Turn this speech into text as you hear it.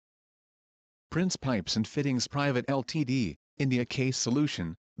Prince Pipes and Fittings Private Ltd., India Case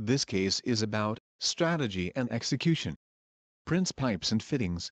Solution. This case is about strategy and execution. Prince Pipes and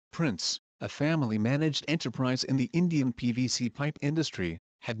Fittings, Prince, a family-managed enterprise in the Indian PVC pipe industry,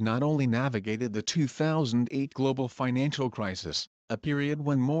 had not only navigated the 2008 global financial crisis, a period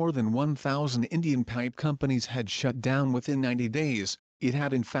when more than 1,000 Indian pipe companies had shut down within 90 days, it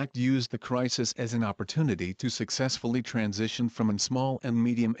had in fact used the crisis as an opportunity to successfully transition from a small and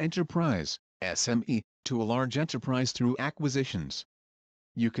medium enterprise, SME, to a large enterprise through acquisitions.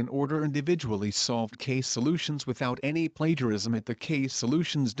 You can order individually solved case solutions without any plagiarism at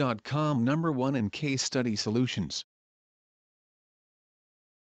thecasesolutions.com. Number 1 in Case Study Solutions.